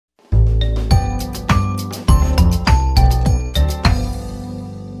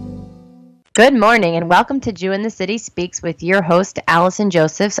Good morning and welcome to Jew in the City Speaks with your host, Allison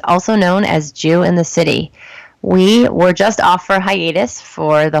Josephs, also known as Jew in the City. We were just off for hiatus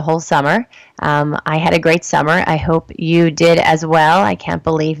for the whole summer. I had a great summer. I hope you did as well. I can't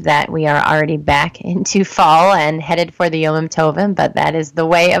believe that we are already back into fall and headed for the Yom Tovim, but that is the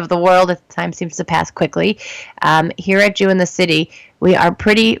way of the world. Time seems to pass quickly. Here at Jew in the City, we are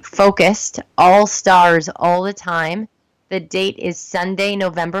pretty focused, all stars all the time. The date is Sunday,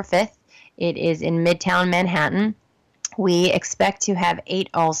 November 5th. It is in Midtown Manhattan. We expect to have 8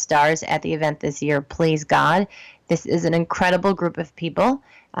 All-Stars at the event this year, please God. This is an incredible group of people.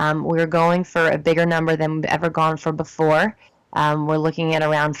 We're going for a bigger number than we've ever gone for before. We're looking at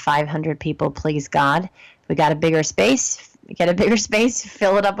around 500 people, please God. We got a bigger space,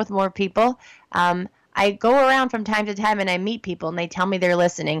 fill it up with more people. I go around from time to time and I meet people and they tell me they're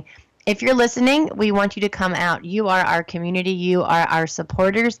listening. If you're listening, we want you to come out. You are our community. You are our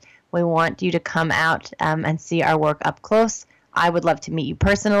supporters. We want you to come out and see our work up close. I would love to meet you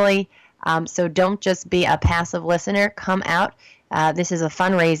personally. So don't just be a passive listener. Come out. This is a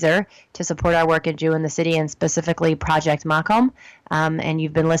fundraiser to support our work at Jew in the City and specifically Project Makom. And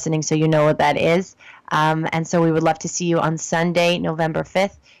you've been listening, so you know what that is. And so we would love to see you on Sunday, November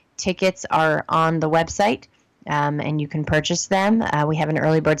 5th. Tickets are on the website, and you can purchase them. We have an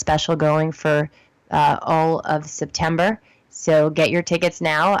early bird special going for all of September. So get your tickets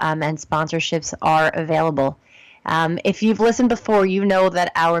now, and sponsorships are available. If you've listened before, you know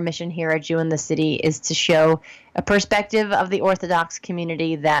that our mission here at Jew in the City is to show a perspective of the Orthodox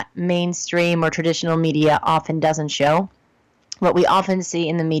community that mainstream or traditional media often doesn't show. What we often see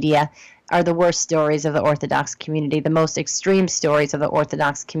in the media are the worst stories of the Orthodox community, the most extreme stories of the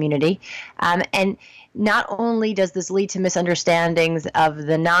Orthodox community. And not only does this lead to misunderstandings of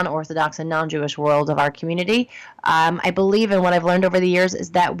the non-Orthodox and non-Jewish world of our community, I believe, and what I've learned over the years, is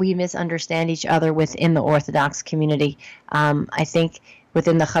that we misunderstand each other within the Orthodox community. I think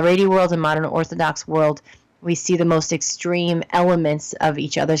within the Haredi world and modern Orthodox world, we see the most extreme elements of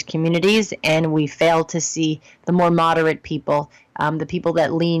each other's communities, and we fail to see the more moderate people, the people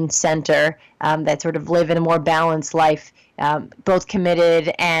that lean center, that sort of live in a more balanced life, both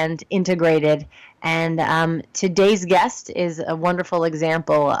committed and integrated. And today's guest is a wonderful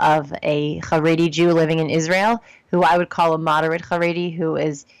example of a Haredi Jew living in Israel, who I would call a moderate Haredi, who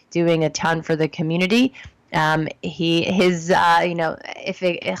is doing a ton for the community. If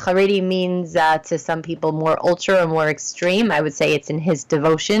Haredi means to some people more ultra or more extreme, I would say it's in his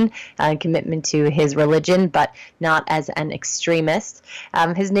devotion and commitment to his religion, but not as an extremist.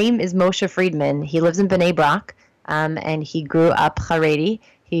 His name is Moshe Friedman. He lives in Bnei Brak, and he grew up Haredi.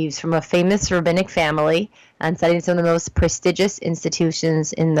 He's from a famous rabbinic family and studied some of the most prestigious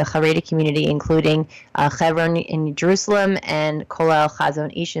institutions in the Haredi community, including Hebron in Jerusalem and Kollel Chazon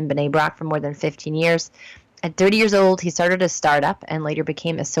Ish in Bnei Brak for more than 15 years. At 30 years old, he started a startup and later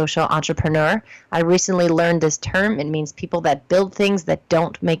became a social entrepreneur. I recently learned this term. It means people that build things that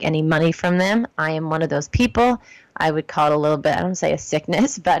don't make any money from them. I am one of those people. I would call it a little bit, I don't say a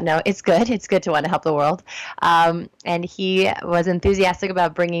sickness, but no, it's good. It's good to want to help the world. And he was enthusiastic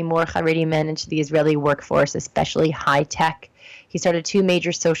about bringing more Haredi men into the Israeli workforce, especially high tech. He started 2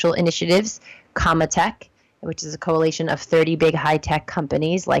 major social initiatives, Kamatech, which is a coalition of 30 big high-tech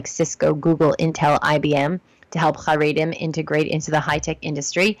companies like Cisco, Google, Intel, IBM, to help charedim integrate into the high-tech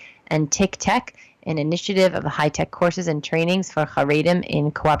industry, and TikTech, an initiative of high-tech courses and trainings for charedim in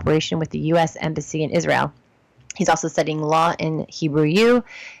cooperation with the U.S. Embassy in Israel. He's also studying law in Hebrew U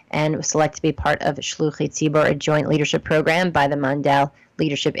and was selected to be part of Shluchei Tzibor, a joint leadership program by the Mandel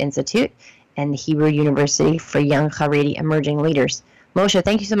Leadership Institute and the Hebrew University for Young Haredi Emerging Leaders. Moshe,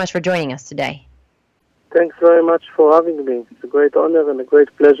 thank you so much for joining us today. Thanks very much for having me. It's a great honor and a great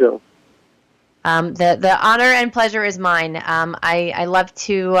pleasure. The honor and pleasure is mine. I love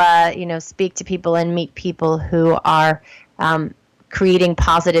to speak to people and meet people who are creating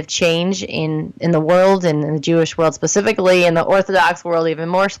positive change in the world, and in the Jewish world specifically, in the Orthodox world even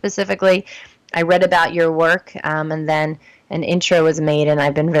more specifically. I read about your work, and then an intro was made, and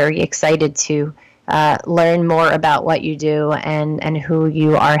I've been very excited to learn more about what you do and who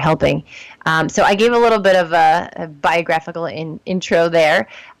you are helping. So I gave a little bit of a biographical intro there.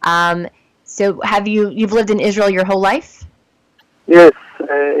 So you've lived in Israel your whole life? Yes.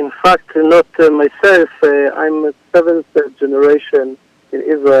 In fact, not myself. I'm a 7th generation in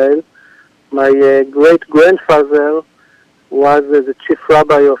Israel. My great-grandfather was the chief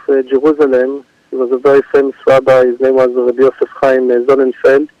rabbi of Jerusalem. He was a very famous rabbi. His name was Rabbi Yosef Chaim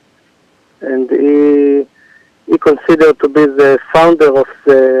Sonnenfeld. And he considered to be the founder of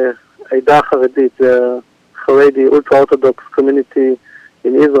the Eidah Haredit, the Haredi ultra-Orthodox community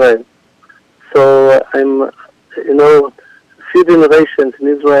in Israel. So I'm, a few generations in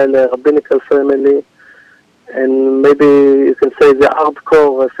Israel, a rabbinical family, and maybe you can say the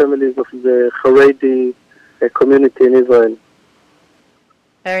hardcore families of the Haredi community in Israel.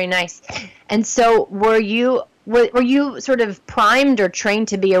 Very nice. And so were you sort of primed or trained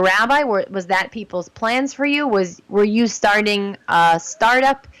to be a rabbi? Was that people's plans for you? Were you starting a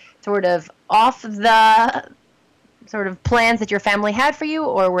startup sort of off the sort of plans that your family had for you,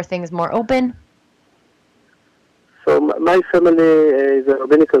 or were things more open? So my family is a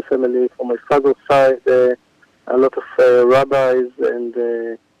rabbinical family. From my father's side, a lot of rabbis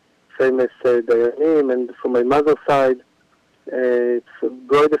and famous dayanim, and from my mother's side, it's a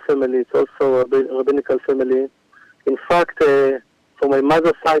broader family. It's also a rabbinical family. In fact, from my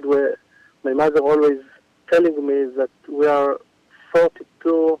mother's side, where my mother always telling me that we are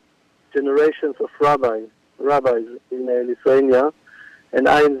 42 generations of rabbis in Lithuania, and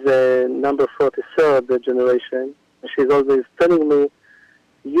I'm the number 43rd generation. She's always telling me,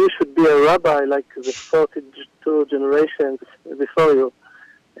 you should be a rabbi like the 42 generations before you,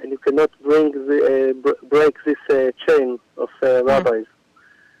 and you cannot break this chain of rabbis.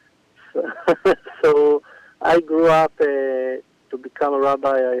 So I grew up to become a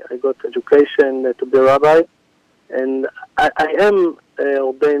rabbi. I got education to be a rabbi, and I am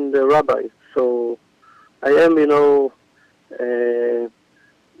ordained a rabbi. So I am, de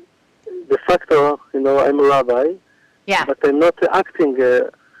facto, I'm a rabbi. Yeah. But I'm not acting as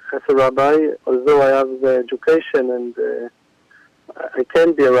a rabbi, although I have the education and I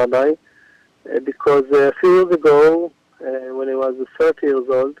can be a rabbi, because a few years ago, when I was 30 years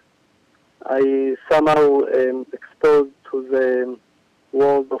old, I somehow exposed to the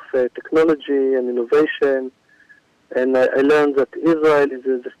world of technology and innovation, and I learned that Israel is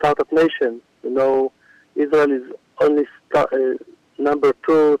a startup nation. Israel is only number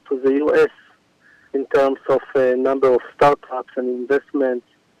 2 to the U.S. in terms of number of startups and investments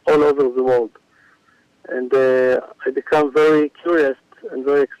all over the world. And I become very curious and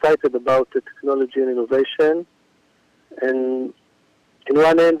very excited about the technology and innovation. And in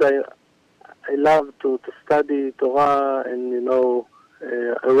one end, I love to study Torah, and,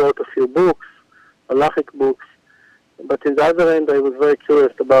 I wrote a few books, halachic books. But in the other end, I was very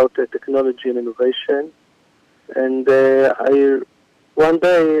curious about technology and innovation. And one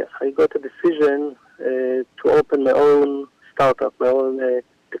day, I got a decision to open my own startup, my own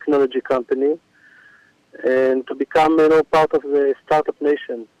technology company, and to become, part of the startup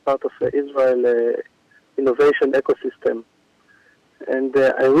nation, part of the Israel innovation ecosystem. And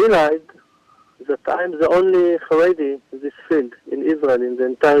I realized that I'm the only Haredi in this field in Israel, in the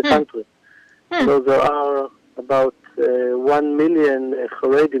entire country. There are about 1 million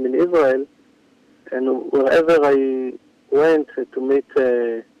Haredim in Israel, and wherever I went to meet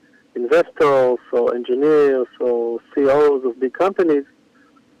investors or engineers or CEOs of big companies,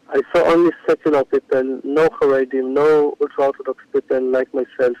 I saw only secular people, no Haredim, no ultra-Orthodox people like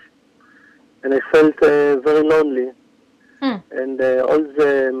myself. And I felt very lonely. And all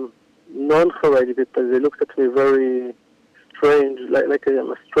the non-Haredi people, they looked at me very strange, like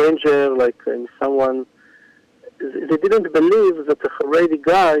I'm a stranger, like I'm someone. They didn't believe that a Haredi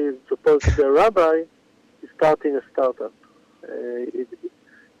guy is supposed to be a rabbi is starting a startup. It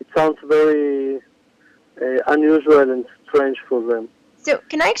sounds very unusual and strange for them. So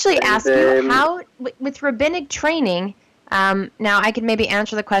can I actually ask you, how, with rabbinic training, now I could maybe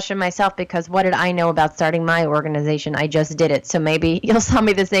answer the question myself, because what did I know about starting my organization? I just did it. So maybe you'll tell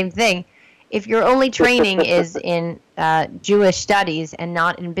me the same thing. If your only training is in Jewish studies and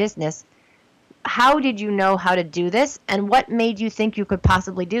not in business, how did you know how to do this, and what made you think you could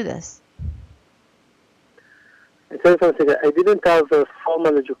possibly do this? I tell you something, I didn't have a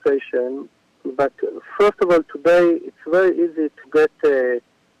formal education, but first of all, today it's very easy to get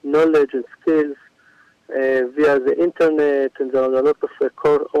knowledge and skills via the internet, and there are a lot of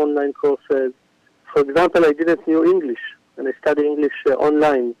online courses. For example, I didn't know English, and I studied English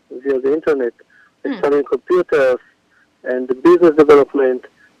online via the internet. I studied computers and business development.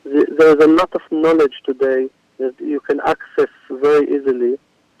 There is a lot of knowledge today that you can access very easily.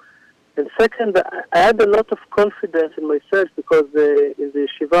 And second, I had a lot of confidence in myself, because in the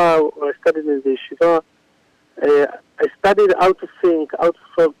yeshiva, or I studied in the yeshiva, I studied how to think, how to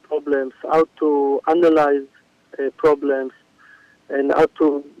solve problems, how to analyze problems, and how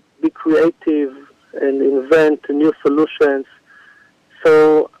to be creative and invent new solutions.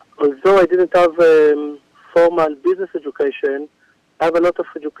 So although I didn't have formal business education, I have a lot of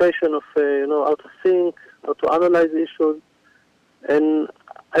education of how to think, how to analyze issues, and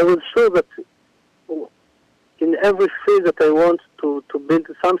I was sure that in every field that I want to build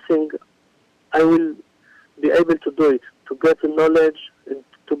something, I will be able to do it, to get the knowledge and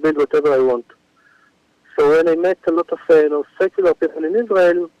to build whatever I want. So when I met a lot of secular people in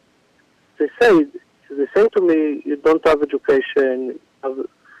Israel, they say to me, you don't have education, you have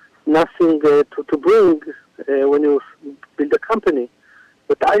nothing to bring when you build a company.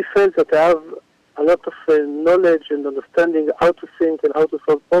 But I felt that I have a lot of knowledge and understanding how to think and how to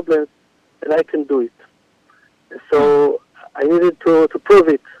solve problems, and I can do it. So I needed to prove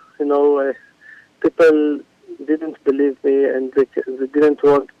it. People didn't believe me, and they didn't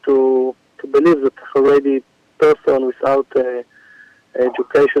want to believe that a Haredi person without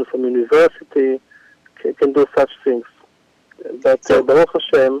education from university can do such things. But Baruch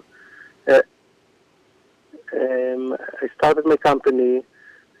Hashem, I started my company,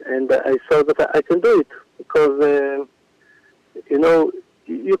 and I saw that I can do it because,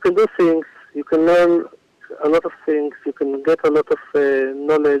 you can do things, you can learn a lot of things, you can get a lot of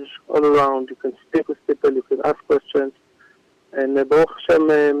knowledge all around, you can speak with people, you can ask questions, and Baruch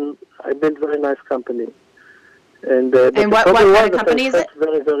Hashem, I built a very nice company. And what kind of company is it?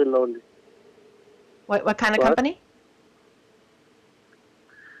 Very, very lonely. What kind of company?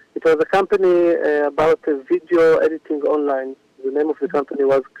 It was a company about video editing online. The name of the company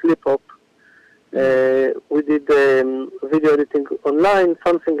was ClipHop. We did video editing online,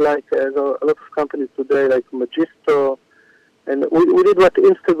 something like a lot of companies today, like Magisto. And we did what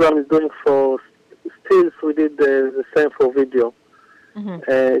Instagram is doing for stills. We did the same for video.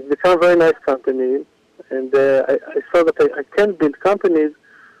 Mm-hmm. It became a very nice company. And I saw that I can build companies,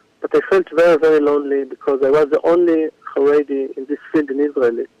 but I felt very, very lonely because I was the only Haredi in this field in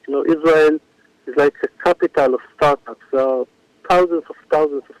Israel. Israel is like a capital of startups. There are thousands of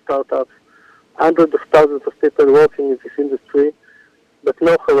startups, hundreds of thousands of people working in this industry, but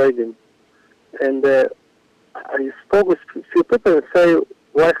no Haredim. And I spoke with a few people and say,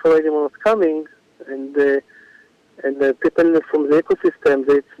 why Haredim are not coming? And the people from the ecosystem,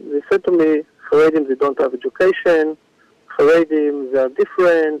 they said to me, Haredim, they don't have education. Haredim, they are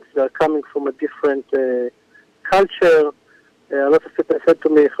different. They are coming from a different culture. A lot of people said to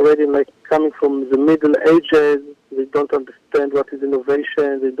me, Haredim, like coming from the Middle Ages. They don't understand what is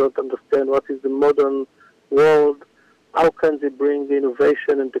innovation. They don't understand what is the modern world. How can they bring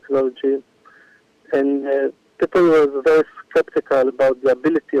innovation and technology? And people were very skeptical about the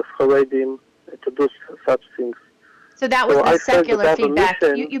ability of Haredim to do such things. So that was the secular feedback.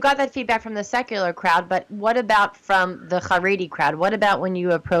 You got that feedback from the secular crowd, but what about from the Haredi crowd? What about when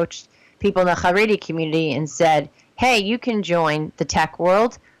you approached people in the Haredi community and said, hey, you can join the tech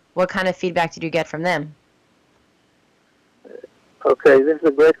world? What kind of feedback did you get from them? Okay, this is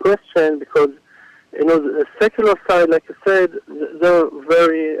a great question because, the secular side, like you said, they're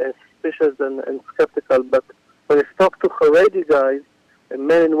very suspicious and skeptical, but when I talk to Haredi guys,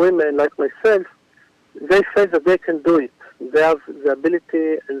 men and women like myself, they say that they can do it. They have the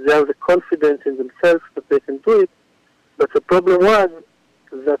ability and they have the confidence in themselves that they can do it. But the problem was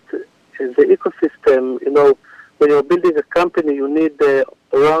that the ecosystem, when you're building a company, you need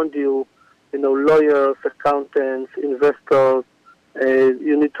around you, lawyers, accountants, investors.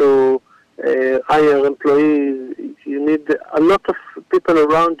 You need to hire employees. You need a lot of people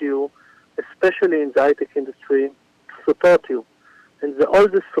around you, especially in the high-tech industry, to support you. And all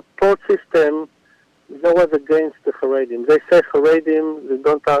the support system, that was against the Haredim. They say Haredim, they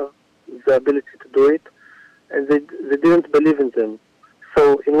don't have the ability to do it, and they didn't believe in them.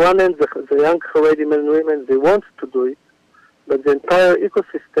 So in one end, the young Haredi men and women, they want to do it, but the entire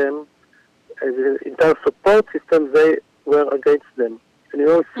ecosystem, the entire support system, they were against them. And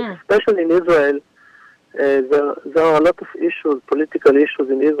especially in Israel, there are a lot of issues, political issues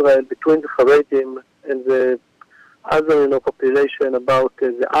in Israel between the Haredim and the other population about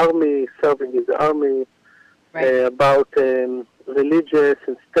the army, serving in the army, right. About religious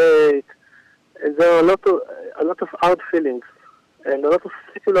and state, and there are a lot of hard feelings, and a lot of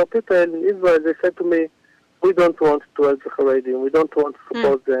secular people in Israel. They said to me, "We don't want to help the Haredim. We don't want to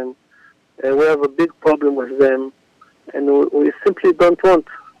support them. We have a big problem with them, and we simply don't want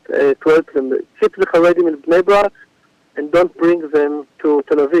to help them. Keep the Haredim in Bnei Brak, and don't bring them to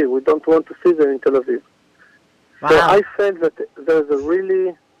Tel Aviv. We don't want to see them in Tel Aviv." Wow. So I felt that there's a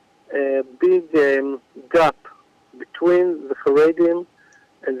really big gap between the Haredim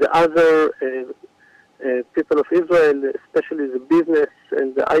and the other people of Israel, especially the business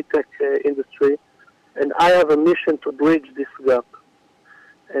and the high-tech industry, and I have a mission to bridge this gap.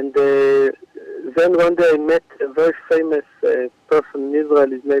 And then one day I met a very famous person in Israel.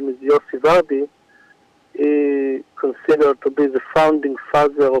 His name is Yossi Vardi. He considered to be the founding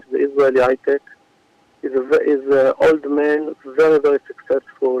father of the Israeli high-tech. He's an old man, very, very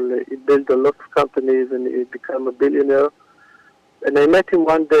successful. He built a lot of companies and he became a billionaire. And I met him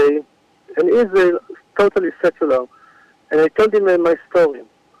one day, and he's totally secular. And I told him my story.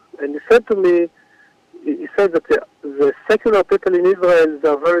 And he said to me, he said that the secular people in Israel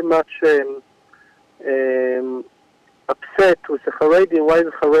are very much upset with the charedim, why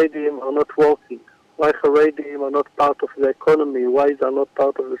the charedim are not working, why charedim are not part of the economy, why they are not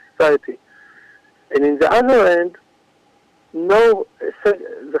part of the society. And in the other end, no,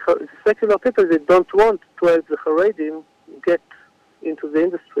 the secular people, they don't want to help the charedim get into the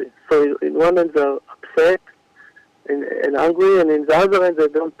industry. So in one end they're upset and angry, and in the other end they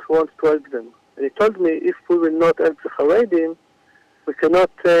don't want to help them. And he told me, if we will not help the charedim, we cannot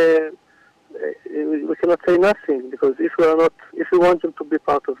say nothing, because if we want them to be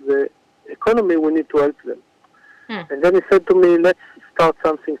part of the economy, we need to help them. And then he said to me, let's start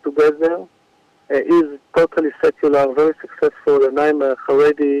something together. He's totally secular, very successful, and I'm a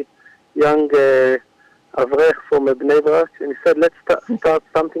Haredi young Avrech from Bnei Brak. And he said, let's start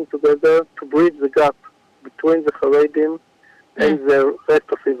something together to bridge the gap between the Haredim and the rest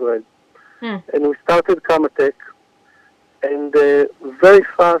of Israel. And we started Kamatech, and very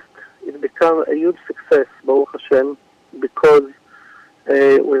fast it became a huge success, Baruch Hashem, because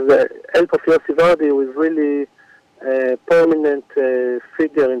with the help of Yossi Vardi, who is really a prominent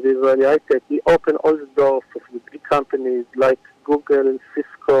figure in the Israeli high-tech, he opened all the doors of the big companies like Google and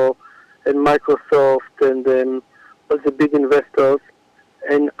Cisco and Microsoft and all the big investors.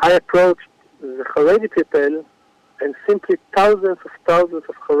 And I approached the Haredi people, and simply thousands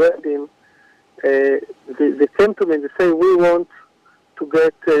of Haredim, they came to me and they say, we want to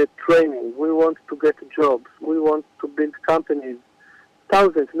get training, we want to get jobs, we want to build companies.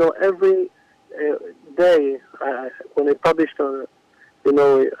 Thousands, every day when I publish on,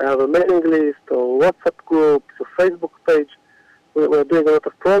 I have a mailing list or WhatsApp group, a Facebook page. We're doing a lot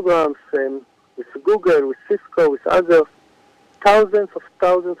of programs with Google, with Cisco, with others. Thousands of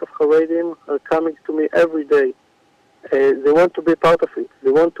Haredim are coming to me every day. They want to be part of it.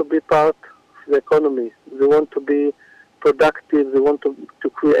 They want to be part of the economy. They want to be productive. They want to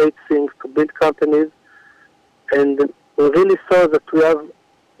create things, to build companies. And we really saw that we have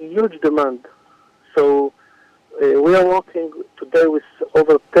huge demand. So we are working today with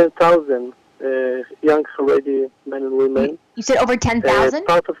over 10,000 young Haredi men and women. You said over 10,000?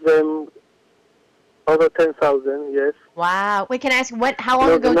 Part of them, over 10,000, yes. Wow. Wait, can I ask, how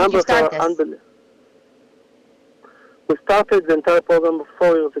long ago did you start this? We started the entire program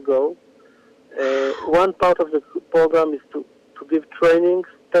 4 years ago. One part of the program is to give trainings,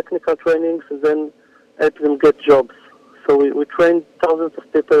 technical trainings, and then help them get jobs. So we train thousands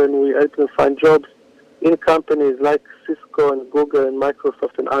of people and we help them find jobs in companies like Cisco and Google and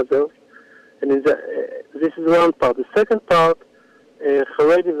Microsoft and others. And this is one part. The second part,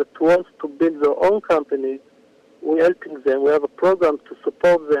 Haredi that wants to build their own companies, we're helping them. We have a program to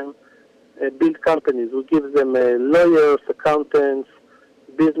support them build companies. We give them lawyers, accountants,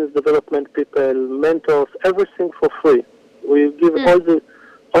 business development people, mentors, everything for free. We give all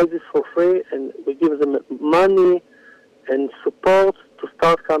this for free, and we give them money and support to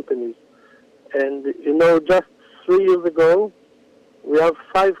start companies. And just 3 years ago, we have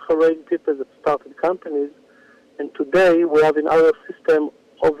 5 Haredi people that started companies, and today we have in our system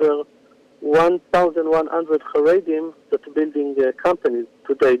over 1,100 Haredim that are building companies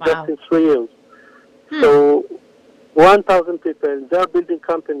today, just in 3 years. So 1,000 people, they are building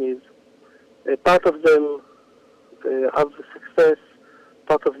companies. Part of them have success,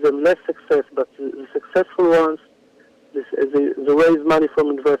 part of them less success, but the successful ones, they raise money from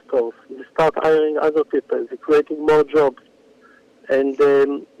investors. They start hiring other people. They're creating more jobs. And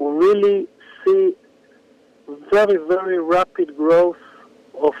we really see very, very rapid growth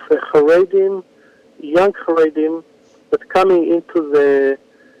of Haredim, young Haredim, that coming into the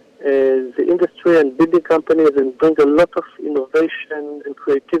industry and building companies and bring a lot of innovation and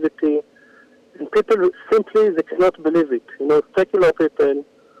creativity. And people simply, they cannot believe it. Secular people,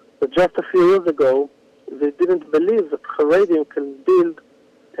 just a few years ago, they didn't believe that Haredim can build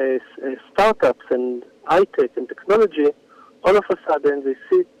startups and high-tech and technology. All of a sudden, they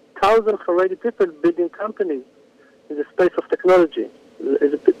see 1,000 Haredi people building companies in the space of technology.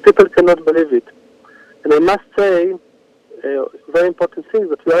 People cannot believe it. And I must say, very important thing,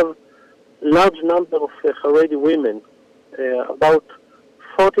 that we have a large number of Haredi women. About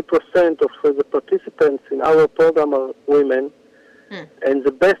 40% of the participants in our program are women. And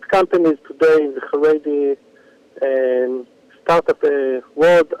the best companies today in the Haredi startup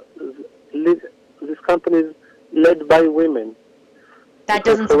world, these companies led by women. That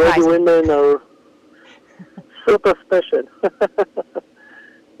doesn't surprise me. Women are super special.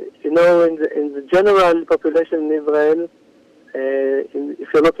 In the general population in Israel, if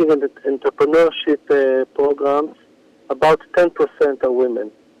you're looking at the entrepreneurship programs, about 10% are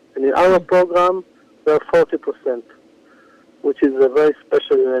women. And in our program, there are 40%, which is a very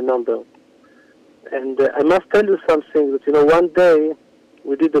special number. And I must tell you something that, one day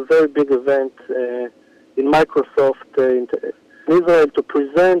we did a very big event in Microsoft in Israel to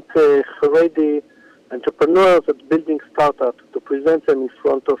present Haredi entrepreneurs at building startups, to present them in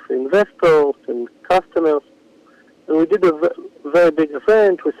front of investors and customers. And we did a very big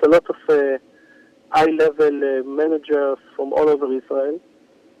event with a lot of high-level managers from all over Israel.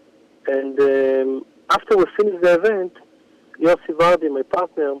 And after we finished the event, Yossi Vardi, my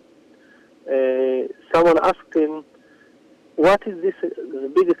partner, someone asked him, what is this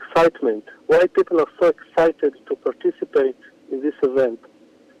big excitement? Why people are so excited to participate in this event?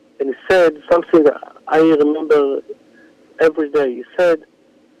 And he said something I remember every day. He said,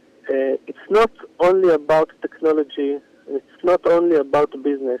 it's not only about technology, it's not only about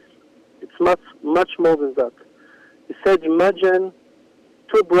business, it's much more than that. He said, imagine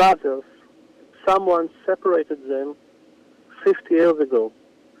two brothers, someone separated them 50 years ago,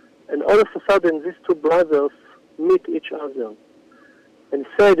 and all of a sudden these two brothers meet each other. And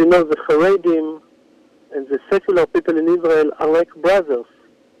he said, the charedim and the secular people in Israel are like brothers,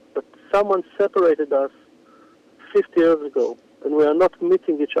 but someone separated us 50 years ago, and we are not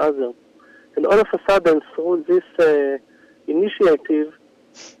meeting each other. And all of a sudden, through this initiative,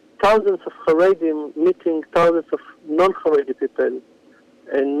 thousands of charedim meeting thousands of non-Haredi people,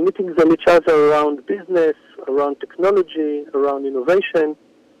 and meeting them each other around business, around technology, around innovation,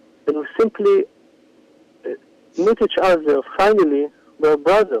 and we simply meet each other. Finally, we're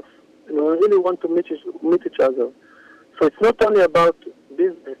brothers, and we really want to meet each other. So it's not only about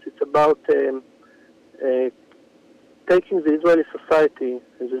business, it's about taking the Israeli society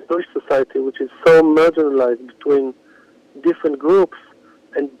and the Jewish society, which is so marginalized between different groups,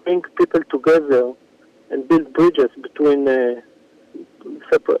 and bring people together and build bridges between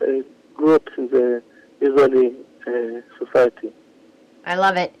separate groups in the Israeli society. I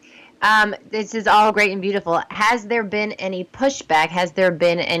love it. This is all great and beautiful. Has there been any pushback? Has there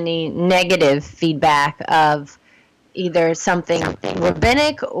been any negative feedback of either something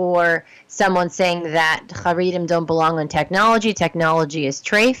rabbinic or someone saying that charedim don't belong in technology, technology is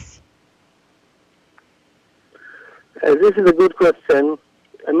treif? This is a good question.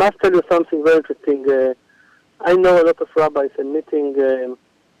 I must tell you something very interesting. I know a lot of rabbis. I'm meeting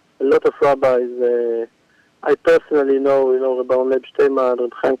a lot of rabbis. I personally know, Rabbi Leib Shteiman,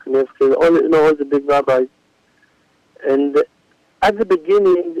 Rabbi Chaim Kanievsky, all the big rabbis. And at the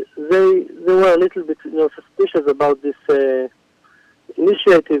beginning, they were a little bit, suspicious about this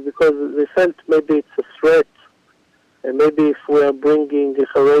initiative, because they felt maybe it's a threat. And maybe if we are bringing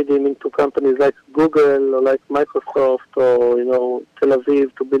charedim into companies like Google or like Microsoft or, Tel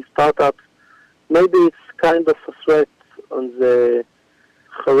Aviv to build startups, maybe it's kind of a threat on the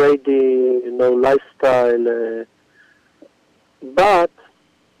Haredi, lifestyle. But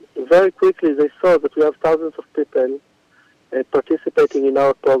very quickly they saw that we have thousands of people participating in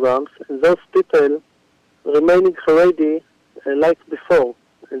our programs, and those people remaining Haredi like before.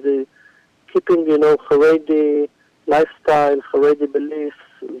 And they keeping, Haredi lifestyle, Haredi beliefs,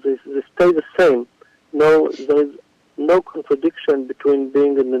 they stay the same. There is no contradiction between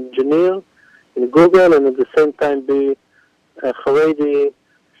being an engineer in Google and at the same time be a Haredi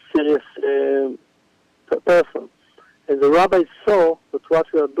serious person. And the rabbis saw that what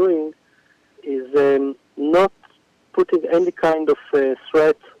we are doing is not putting any kind of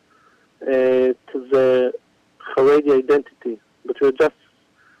threat to the Haredi identity, but we're just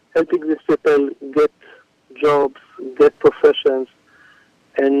helping these people get jobs, get professions,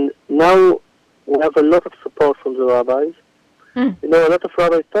 and now we have a lot of support from the rabbis. A lot of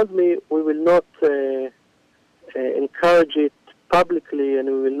rabbis told me we will not encourage it publicly, and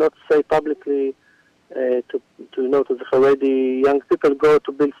we will not say publicly to the Haredi young people go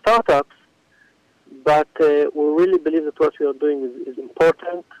to build startups, but we really believe that what you are doing is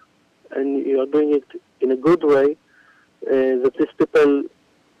important, and you are doing it in a good way, that these people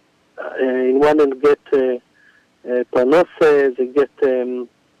in one end get parnasses, they get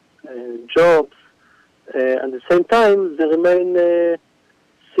jobs, and at the same time they remain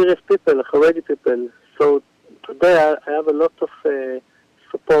serious people, Haredi people. So today I have a lot of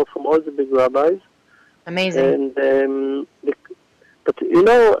support from all the big rabbis. Amazing. And but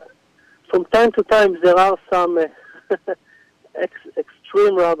from time to time there are some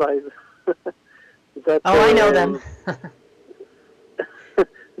extreme rabbis that I know them.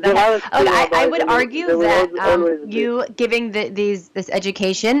 there are extreme Okay, I rabbis, would argue there will that always be. you giving this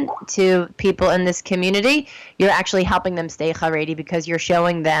education to people in this community, you're actually helping them stay Haredi because you're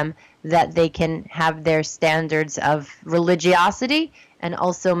showing them that they can have their standards of religiosity and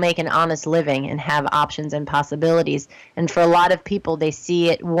also make an honest living and have options and possibilities. And for a lot of people, they see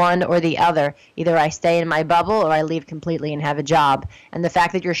it one or the other. Either I stay in my bubble or I leave completely and have a job. And the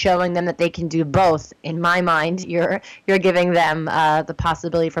fact that you're showing them that they can do both, in my mind, you're giving them the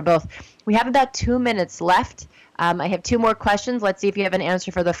possibility for both. We have about 2 minutes left. I have 2 more questions. Let's see if you have an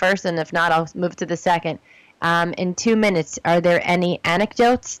answer for the first, and if not, I'll move to the second. In 2 minutes, are there any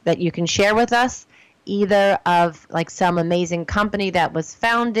anecdotes that you can share with us, either of like some amazing company that was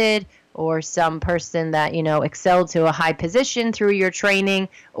founded or some person that, excelled to a high position through your training,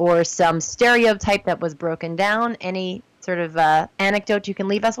 or some stereotype that was broken down? Any sort of anecdote you can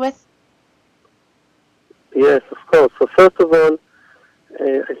leave us with? Yes, of course. So first of all,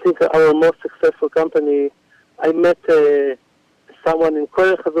 I think our most successful company, I met someone in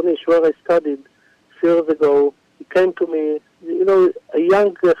Korea Chazonish where I studied years ago. He came to me, a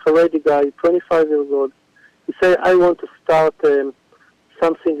young Haredi guy, 25 years old. He said, I want to start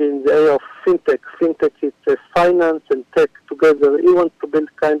something in the area of fintech. Fintech is finance and tech together. He wants to build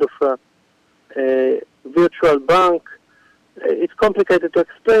kind of a virtual bank. It's complicated to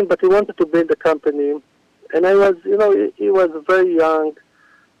explain, but he wanted to build a company. And I was, he was very young,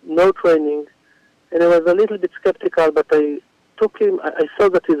 no training, and I was a little bit skeptical, but I took him, I saw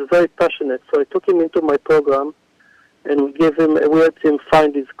that he's very passionate, so I took him into my program, and we helped him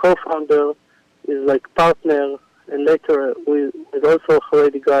find his co-founder, his partner, and later with also a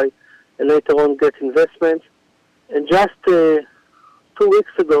Haredi guy, and later on get investment. And just 2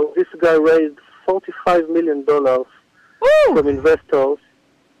 weeks ago, this guy raised $45 million from investors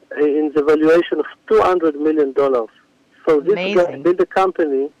in the valuation of $200 million. So this guy built a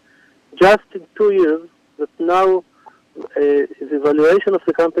company just in 2 years that now the valuation of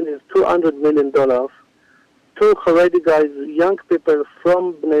the company is $200 million. 2 Haredi guys, young people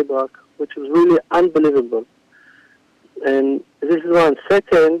from Bnei Brak, which is really unbelievable. And this is one.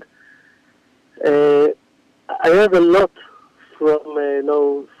 Second, I heard a lot from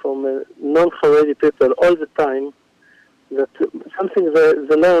non-Haredi people all the time that something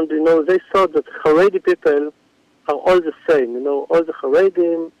they learned, they thought that Haredi people are all the same, all the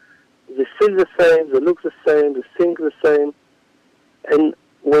Haredim, they feel the same, they look the same, they think the same. And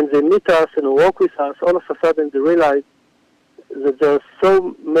when they meet us and work with us, all of a sudden they realize that there are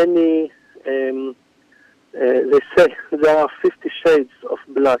so many, they say there are 50 shades of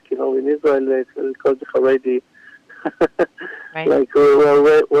black. In Israel they call the Haredi, right. Like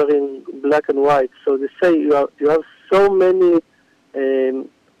we're wearing black and white. So they say you have so many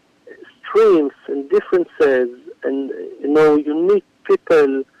streams and differences and, unique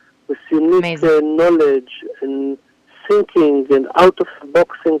people with unique knowledge and thinking and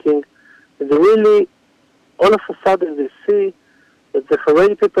out-of-the-box thinking. And they really, all of a sudden, they see that the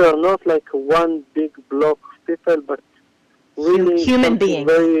Haredi people are not like one big block of people, but really human beings.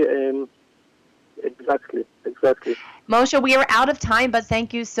 Very, exactly. Moshe, we are out of time, but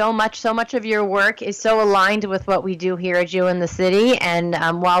thank you so much. So much of your work is so aligned with what we do here at Jew in the City. And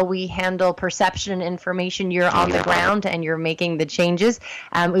while we handle perception and information, you're on the ground and you're making the changes.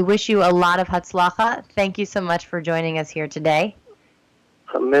 We wish you a lot of hatzlacha. Thank you so much for joining us here today.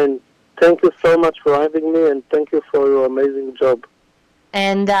 Amen. Thank you so much for having me, and thank you for your amazing job.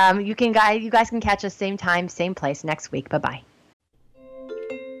 And you guys can catch us same time, same place next week. Bye-bye.